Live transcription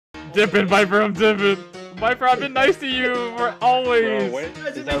I'm dipping, Viper. I'm dipping. Viper, I've been nice to you for always.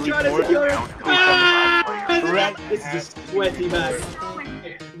 This is a sweaty match.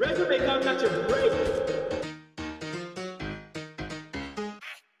 Rezumay can't catch a break.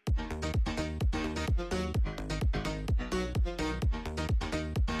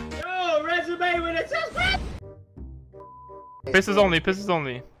 Yo, Rezumay with a Pistols only. Pistols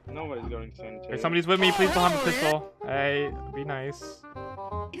only. Nobody's going sanitary. If somebody's with me, please don't have a pistol. Hey, be nice.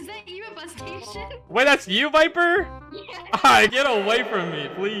 Is that you at bus station? Wait, that's you, Viper? Yeah. Alright, get away from me,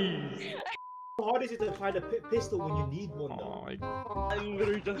 please. How hard is it to find a pistol when you need one though? Oh my God. I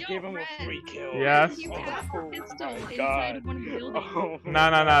literally just gave him a free kill. Yes. You have a pistol my inside God. of one building. Oh, No.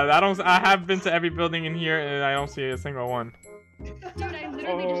 I have been to every building in here and I don't see a single one. Dude, I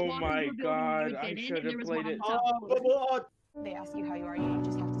literally just oh walked my into a building God, you I didn't, should and there have was played one it. on top of the building. They ask you how you are, you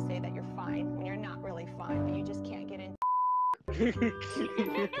just have to say that you're fine when you're not really fine, but you just can't get in.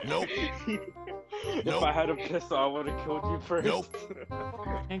 Nope. If I had a pistol, I would have killed you first. Nope.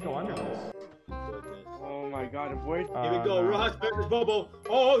 Can't go under this. Oh my God, avoid. Here we go, Ross versus Bobo.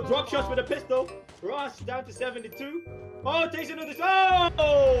 Oh, drop shots with a pistol. Ross down to 72. Oh, takes another.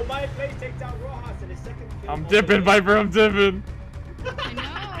 Oh, my face takes out Ross in his second kill. I'm dipping, Viper. I'm dipping. I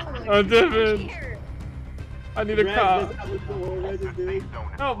know. I'm dipping. Here. I need a cop.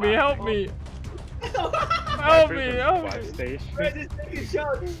 Help me, help me. Help me, help me. Rez is taking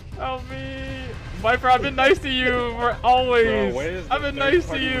shots. Help me. Viper, I've been nice to you for always. Bro, I've been nice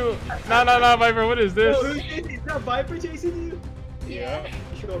to you. No, Viper, what is this? Oh, who's this? Is that Viper chasing you? Yeah.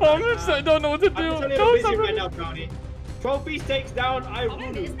 I don't know what to do. I'm busy right now, Brownie. Trophies takes down I'm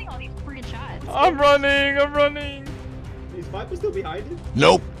Irunu. missing all these freaking shots. I'm running. Is Viper still behind him?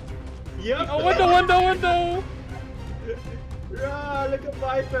 Nope. Yep. Oh, window. Ah, look at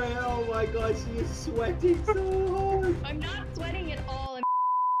Viper. Oh my God, she is sweating so hard. I'm not sweating at all. I'm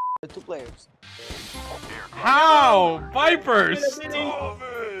Two players. How? Viper, Wait a stop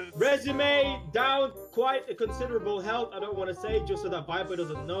minute. it. Rezumay down quite a considerable health. I don't want to say just so that Viper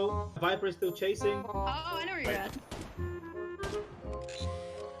doesn't know. Viper is still chasing. Oh, I know where you're at.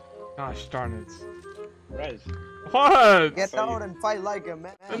 Gosh darn it. Rez. What? Get out and fight like a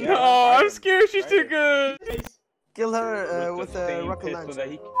man. No, I'm scared. She's too good. Kill her with a same rocket pistol launcher. that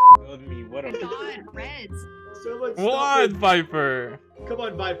he killed me. What a God, Reds. Someone stop What, it. Viper? Come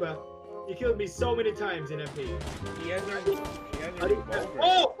on, Viper. You killed me so many times in MP. He has a revolver.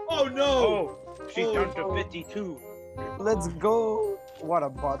 Oh no! Oh, she's Oh, down to no. 52. Let's go. What a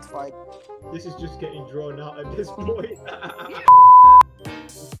bot fight. This is just getting drawn out at this point.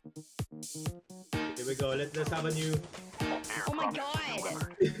 Here we go. Let's have a new. Oh my God.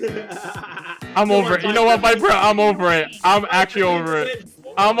 I'm over it. You know what, Viper? I'm over it. I'm actually over it.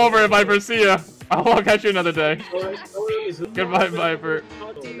 I'm over it, Viper. See ya. I'll catch you another day. Goodbye, Viper.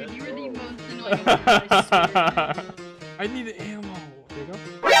 Dude, you were the most annoying person, I swear. I need ammo. There you go.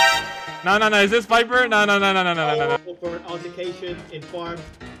 No. Is this Viper? No. For an altercation in farm.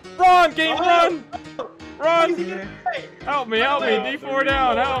 Run, game, run! Oh, Run! yeah. Help me, D4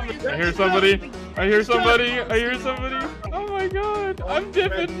 down, help me! I hear somebody! Oh my God! I'm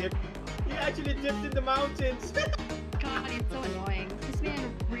dipping! He actually dipped in the mountains. God, he's so annoying. This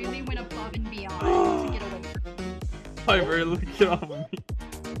man really went above and beyond to get away from me. Viper, get off of me!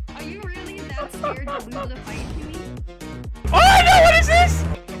 Are you really that scared to lose the fight to me? Oh no! What is this?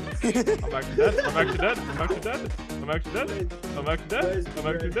 I'm back to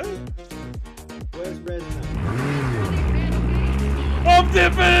dead. Where's Rez now? I'm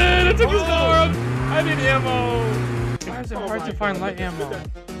dipping! It took his door! I need ammo! Why is it hard to find light ammo?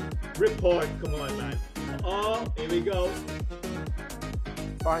 Report, come on, man. Oh, here we go.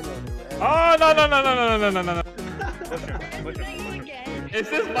 Finally. Oh no! Is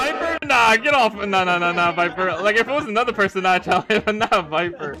this Viper? Nah, get off! No, Viper. Like if it was another person, I'd tell him, but not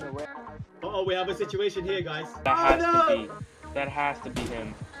Viper. Oh, we have a situation here, guys. That has to be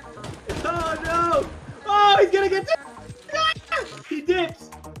him. Oh no! Oh, he's gonna get. He dips.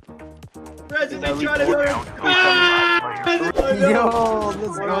 Resident trying to go. Oh, no. Yo, let's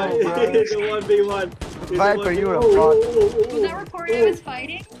go, bro. It's a 1v1. Viper, you're a bot. Was that recording I was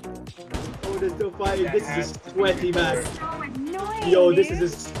fighting? Oh, they're still fighting. This is a sweaty match. So annoying, Yo, this dude.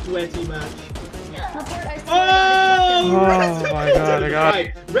 is a sweaty match. Report, I Oh, my God, I got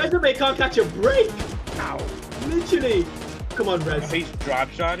it. Rezumay can't catch a break. Ow. Literally. Come on, Rez. He's drop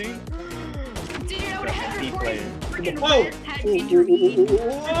shotting. Dude, I would have He recorded. player. Freaking Oh. Reds had intervened.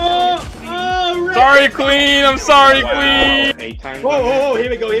 Rez. Sorry, Queen. I'm sorry, Queen. 8 times. Oh, here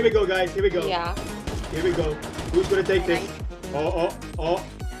we go, guys. Here we go. Yeah. Here we go. Who's gonna take this? Oh.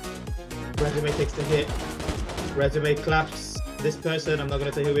 Rezumay takes the hit. Rezumay claps this person. I'm not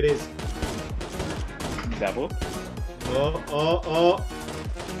gonna tell you who it is. Devil.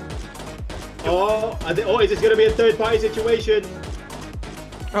 Oh, is this gonna be a third party situation?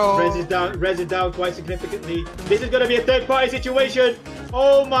 Oh. Rez is down quite significantly. This is gonna be a third party situation.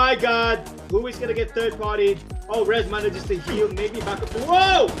 Oh my god. Who is gonna get third party? Oh, Rez manages to heal, maybe back up to.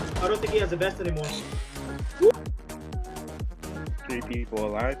 Whoa! I don't think he has the best anymore. 3 people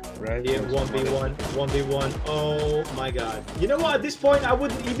alive. Right? Yeah, 1v1. Oh my god. You know what? At this point, I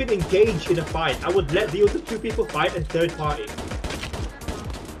wouldn't even engage in a fight. I would let the other 2 people fight and third party.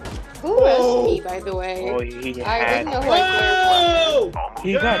 Who was he, by the way? Oh, he I had. didn't know who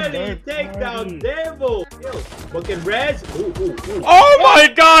He got Dirty third takedown, party. Devil. Yo, but can Rez? Ooh. Oh my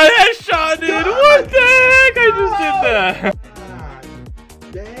god, headshot, dude! What the heck? I just did that. God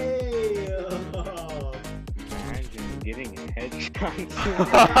damn. Imagine getting a headshot.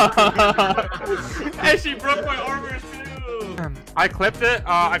 And she broke my armor too. I clipped it.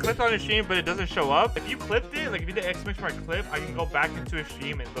 I clipped on a stream, but it doesn't show up. If you clipped it, like if you did exclamation mark clip, I can go back into a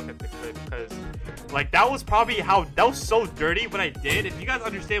stream and look at the clip because, like, that was probably how that was so dirty what I did. If you guys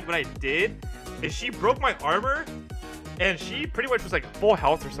understand what I did, is she broke my armor, and she pretty much was like full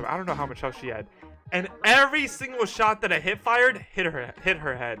health or something. I don't know how much health she had, and every single shot that I hit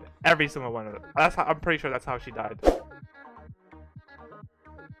her head. Every single one of them. That's how, I'm pretty sure that's how she died.